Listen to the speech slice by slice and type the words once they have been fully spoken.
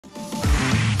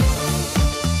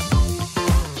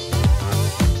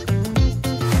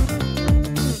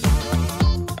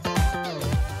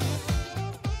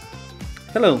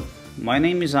Hello, my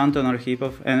name is Anton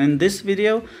Arkhipov, and in this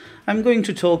video I'm going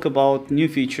to talk about new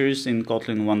features in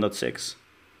Kotlin 1.6.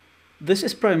 This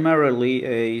is primarily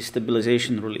a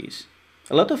stabilization release.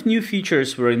 A lot of new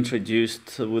features were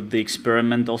introduced with the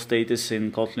experimental status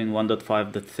in Kotlin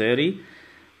 1.5.30,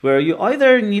 where you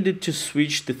either needed to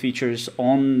switch the features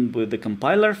on with the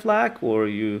compiler flag or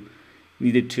you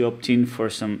needed to opt in for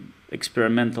some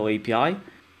experimental API.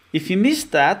 If you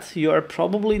missed that, you are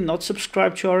probably not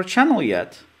subscribed to our channel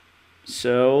yet.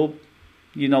 So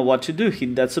you know what to do,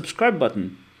 hit that subscribe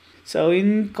button. So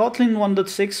in Kotlin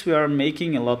 1.6 we are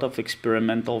making a lot of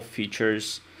experimental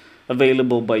features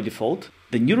available by default.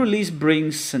 The new release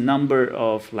brings a number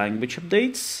of language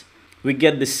updates. We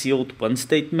get the sealed when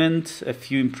statement, a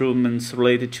few improvements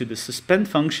related to the suspend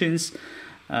functions,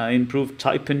 improved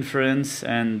type inference,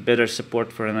 and better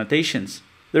support for annotations.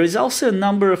 There is also a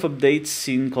number of updates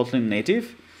in Kotlin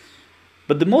native,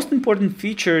 but the most important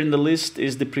feature in the list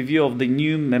is the preview of the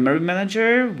new memory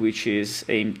manager, which is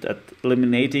aimed at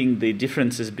eliminating the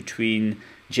differences between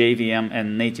JVM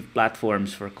and native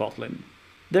platforms for Kotlin.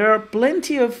 There are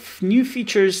plenty of new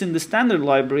features in the standard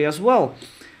library as well.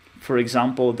 For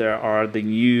example, there are the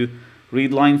new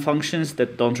readline functions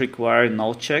that don't require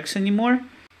null checks anymore.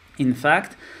 In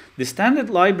fact, the standard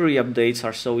library updates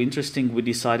are so interesting we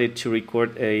decided to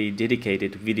record a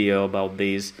dedicated video about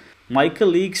these. My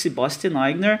colleague Sebastian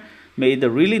Eigner made a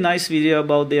really nice video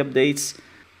about the updates,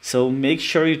 so make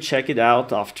sure you check it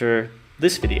out after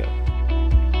this video.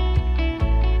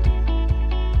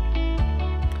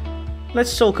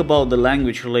 Let's talk about the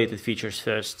language related features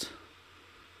first.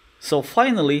 So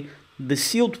finally, the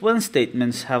sealed when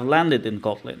statements have landed in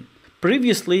Kotlin.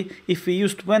 Previously, if we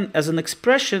used when as an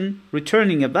expression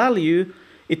returning a value,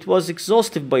 it was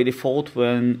exhaustive by default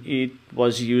when it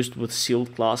was used with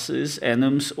sealed classes,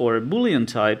 enums, or Boolean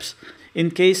types. In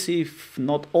case if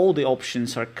not all the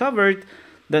options are covered,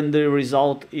 then the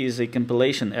result is a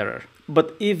compilation error.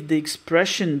 But if the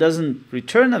expression doesn't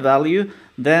return a value,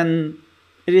 then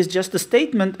it is just a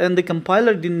statement and the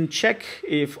compiler didn't check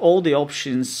if all the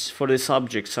options for the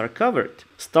subjects are covered.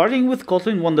 Starting with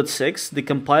Kotlin 1.6, the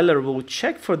compiler will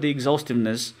check for the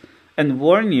exhaustiveness and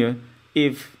warn you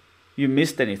if you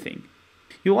missed anything.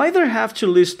 You either have to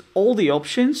list all the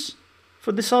options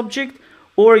for the subject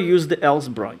or use the else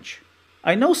branch.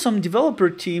 I know some developer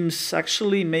teams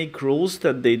actually make rules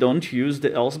that they don't use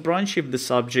the else branch if the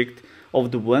subject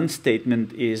of the when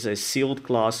statement is a sealed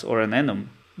class or an enum.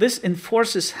 This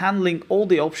enforces handling all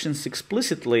the options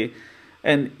explicitly,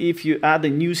 and if you add a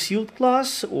new sealed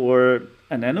class or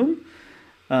an enum,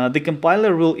 the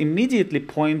compiler will immediately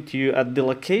point you at the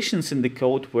locations in the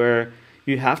code where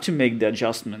you have to make the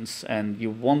adjustments and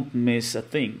you won't miss a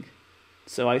thing.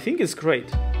 So I think it's great.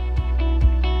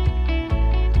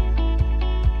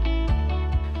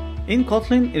 In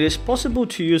Kotlin, it is possible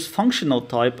to use functional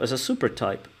type as a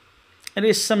supertype. It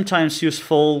is sometimes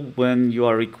useful when you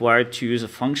are required to use a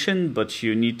function, but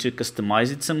you need to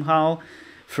customize it somehow,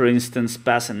 for instance,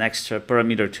 pass an extra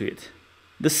parameter to it.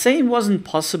 The same wasn't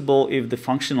possible if the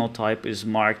functional type is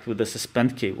marked with the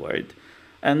suspend keyword.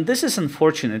 And this is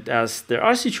unfortunate as there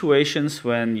are situations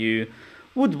when you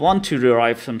would want to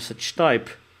derive from such type,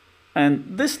 and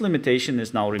this limitation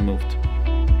is now removed.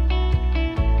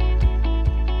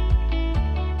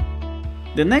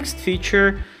 The next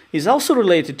feature is also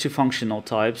related to functional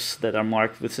types that are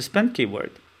marked with suspend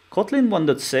keyword. Kotlin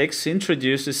 1.6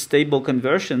 introduces stable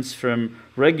conversions from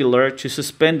regular to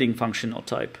suspending functional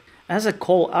type. As a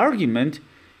call argument,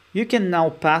 you can now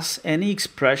pass any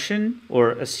expression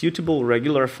or a suitable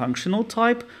regular functional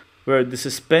type where the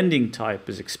suspending type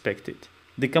is expected.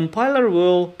 The compiler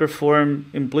will perform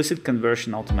implicit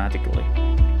conversion automatically.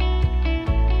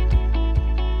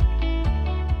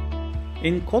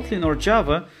 In Kotlin or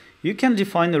Java, you can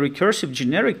define a recursive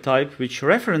generic type which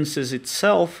references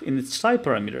itself in its type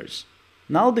parameters.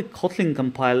 Now the Kotlin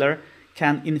compiler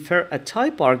can infer a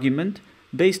type argument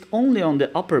based only on the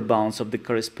upper bounds of the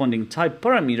corresponding type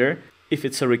parameter if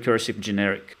it's a recursive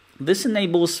generic. This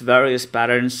enables various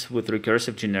patterns with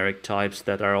recursive generic types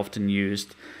that are often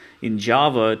used in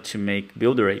Java to make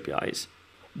builder APIs.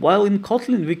 While in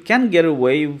Kotlin we can get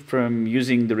away from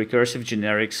using the recursive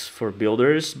generics for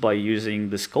builders by using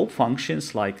the scope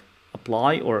functions like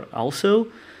apply or also,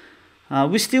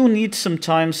 we still need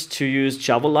sometimes to use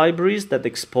Java libraries that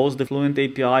expose the Fluent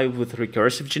API with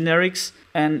recursive generics,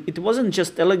 and it wasn't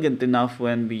just elegant enough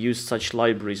when we used such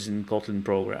libraries in Kotlin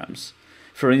programs.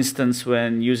 For instance,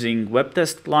 when using Web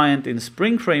Test Client in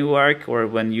Spring Framework or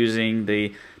when using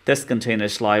the Test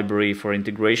Containers library for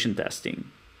integration testing.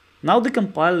 Now the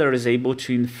compiler is able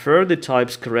to infer the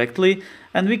types correctly,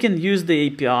 and we can use the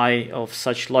API of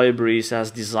such libraries as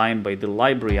designed by the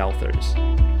library authors.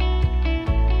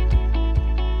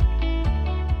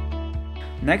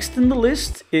 Next in the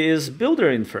list is builder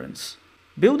inference.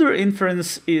 Builder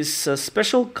inference is a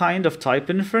special kind of type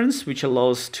inference which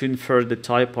allows to infer the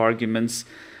type arguments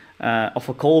of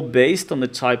a call based on the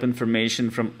type information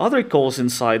from other calls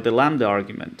inside the lambda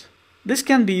argument. This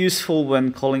can be useful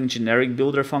when calling generic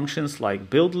builder functions like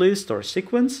build list or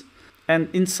sequence. And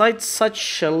inside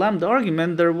such a lambda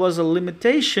argument, there was a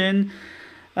limitation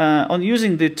on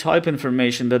using the type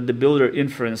information that the builder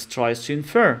inference tries to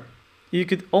infer. You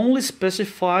could only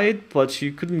specify it, but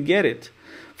you couldn't get it.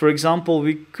 For example,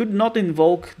 we could not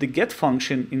invoke the get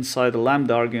function inside the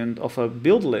lambda argument of a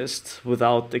build list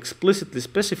without explicitly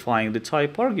specifying the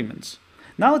type arguments.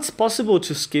 Now it's possible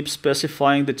to skip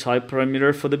specifying the type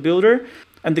parameter for the builder,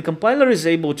 and the compiler is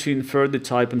able to infer the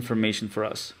type information for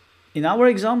us. In our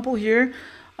example here,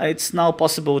 it's now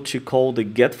possible to call the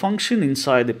get function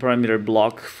inside the parameter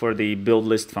block for the build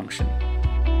list function.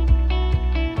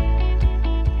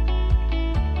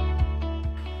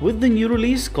 With the new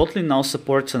release, Kotlin now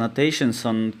supports annotations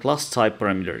on class type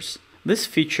parameters. This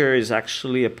feature is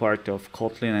actually a part of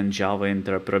Kotlin and Java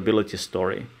interoperability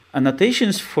story.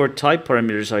 Annotations for type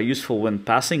parameters are useful when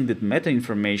passing the meta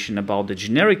information about the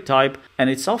generic type, and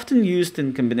it's often used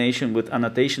in combination with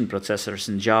annotation processors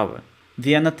in Java.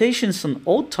 The annotations on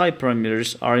all type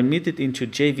parameters are emitted into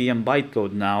JVM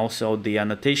bytecode now, so the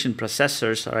annotation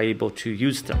processors are able to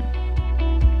use them.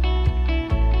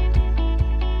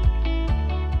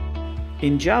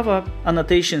 In Java,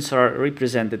 annotations are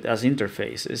represented as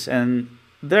interfaces, and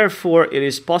therefore it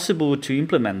is possible to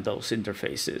implement those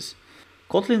interfaces.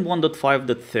 Kotlin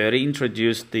 1.5.30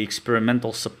 introduced the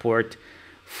experimental support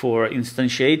for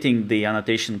instantiating the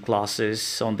annotation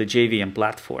classes on the JVM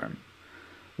platform.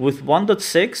 With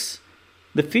 1.6,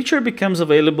 the feature becomes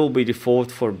available by default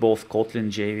for both Kotlin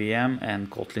JVM and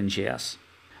Kotlin JS.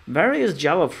 Various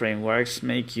Java frameworks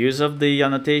make use of the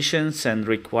annotations and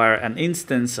require an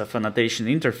instance of annotation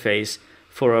interface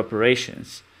for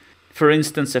operations. For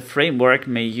instance, a framework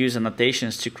may use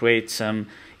annotations to create some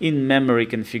in-memory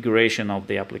configuration of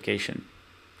the application.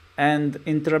 And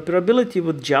interoperability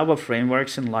with Java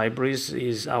frameworks and libraries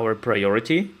is our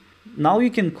priority. Now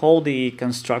you can call the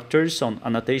constructors on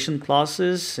annotation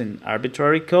classes in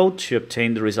arbitrary code to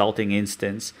obtain the resulting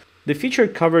instance. The feature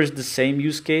covers the same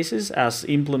use cases as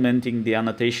implementing the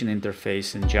annotation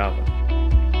interface in Java.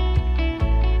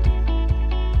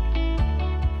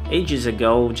 Ages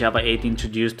ago, Java 8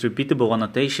 introduced repeatable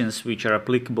annotations which are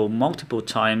applicable multiple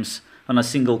times on a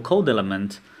single code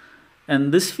element,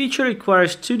 and this feature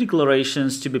requires two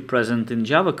declarations to be present in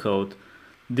Java code.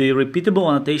 The repeatable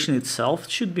annotation itself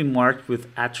should be marked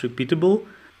with @repeatable,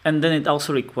 and then it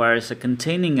also requires a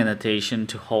containing annotation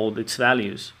to hold its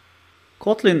values.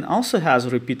 Kotlin also has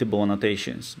repeatable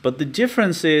annotations, but the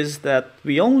difference is that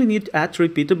we only need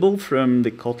 @repeatable from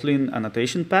the Kotlin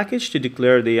annotation package to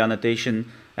declare the annotation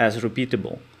as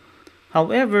repeatable.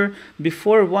 However,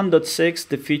 before 1.6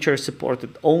 the feature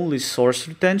supported only source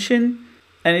retention,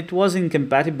 and it was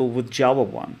incompatible with Java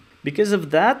 1. Because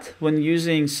of that, when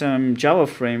using some Java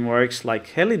frameworks like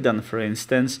Helidon for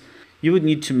instance, you would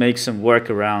need to make some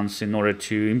workarounds in order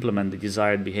to implement the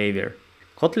desired behavior.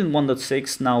 Kotlin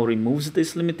 1.6 now removes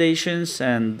these limitations,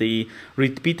 and the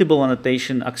repeatable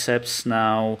annotation accepts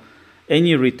now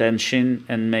any retention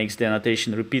and makes the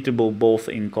annotation repeatable both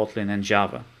in Kotlin and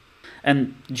Java.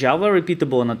 And Java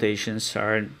repeatable annotations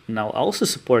are now also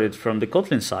supported from the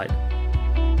Kotlin side.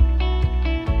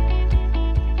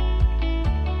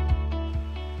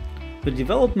 The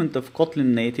development of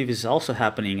Kotlin native is also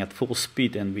happening at full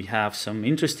speed, and we have some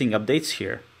interesting updates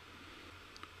here.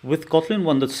 With Kotlin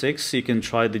 1.6, you can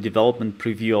try the development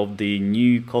preview of the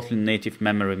new Kotlin native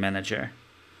memory manager.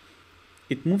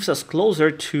 It moves us closer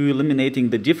to eliminating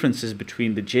the differences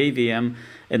between the JVM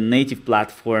and native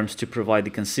platforms to provide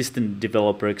a consistent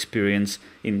developer experience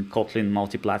in Kotlin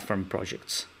multi-platform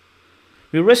projects.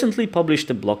 We recently published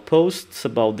a blog post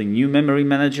about the new memory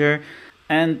manager,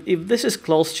 and if this is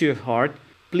close to your heart,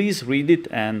 please read it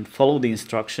and follow the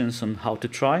instructions on how to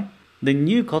try. The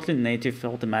new Kotlin native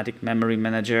automatic memory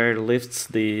manager lifts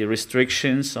the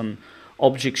restrictions on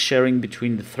object sharing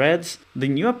between the threads. The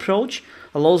new approach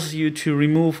allows you to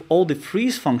remove all the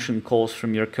freeze function calls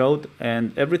from your code,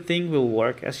 and everything will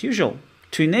work as usual.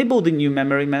 To enable the new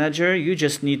memory manager, you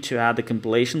just need to add a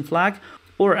compilation flag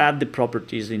or add the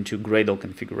properties into Gradle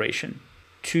configuration.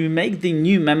 To make the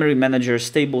new memory manager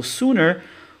stable sooner,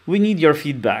 we need your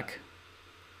feedback.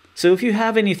 So if you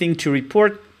have anything to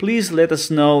report, please let us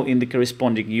know in the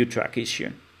corresponding UTrack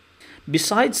issue.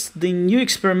 Besides the new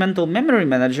experimental memory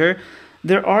manager,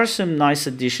 there are some nice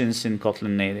additions in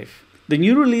Kotlin native. The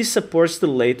new release supports the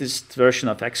latest version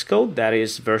of Xcode, that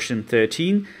is version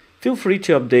 13. Feel free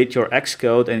to update your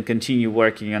Xcode and continue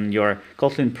working on your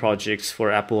Kotlin projects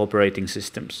for Apple operating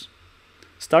systems.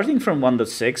 Starting from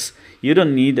 1.6, you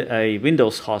don't need a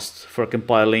Windows host for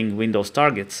compiling Windows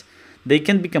targets. They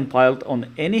can be compiled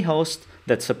on any host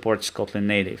that supports Kotlin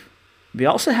native. We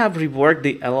also have reworked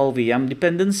the LLVM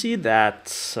dependency that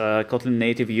Kotlin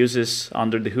native uses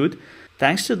under the hood.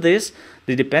 Thanks to this,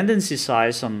 the dependency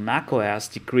size on macOS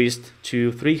decreased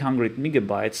to 300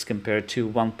 megabytes compared to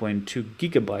 1.2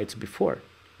 gigabytes before.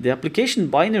 The application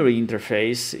binary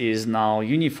interface is now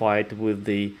unified with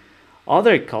the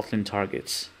other Kotlin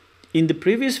targets. In the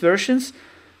previous versions,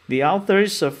 the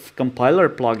authors of compiler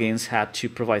plugins had to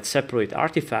provide separate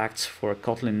artifacts for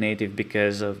Kotlin native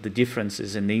because of the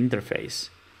differences in the interface.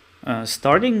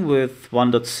 Starting with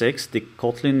 1.6, the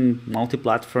Kotlin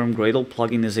multi-platform Gradle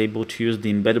plugin is able to use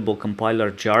the embeddable compiler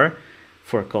jar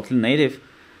for Kotlin native,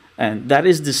 and that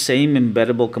is the same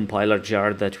embeddable compiler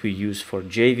jar that we use for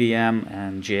JVM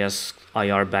and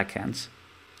JSIR backends.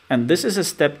 And this is a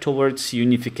step towards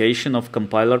unification of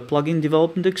compiler plugin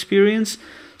development experience,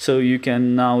 so you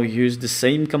can now use the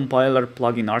same compiler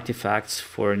plugin artifacts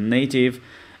for native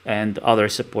and other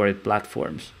supported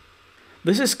platforms.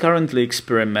 This is currently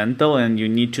experimental and you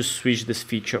need to switch this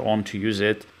feature on to use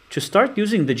it. To start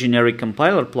using the generic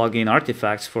compiler plugin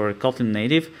artifacts for Kotlin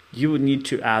native, you would need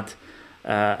to add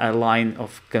a line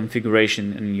of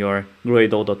configuration in your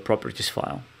Gradle.properties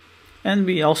file. And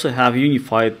we also have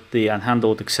unified the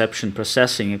unhandled exception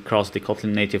processing across the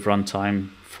Kotlin native runtime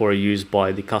for use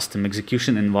by the custom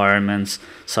execution environments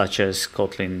such as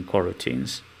Kotlin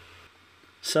coroutines.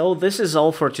 So this is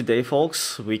all for today,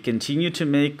 folks. We continue to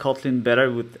make Kotlin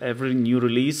better with every new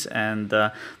release, and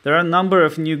there are a number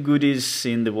of new goodies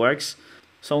in the works.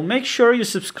 So make sure you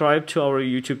subscribe to our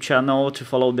YouTube channel to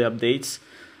follow the updates,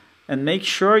 and make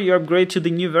sure you upgrade to the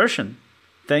new version.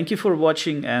 Thank you for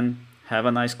watching and have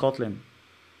a nice Kotlin.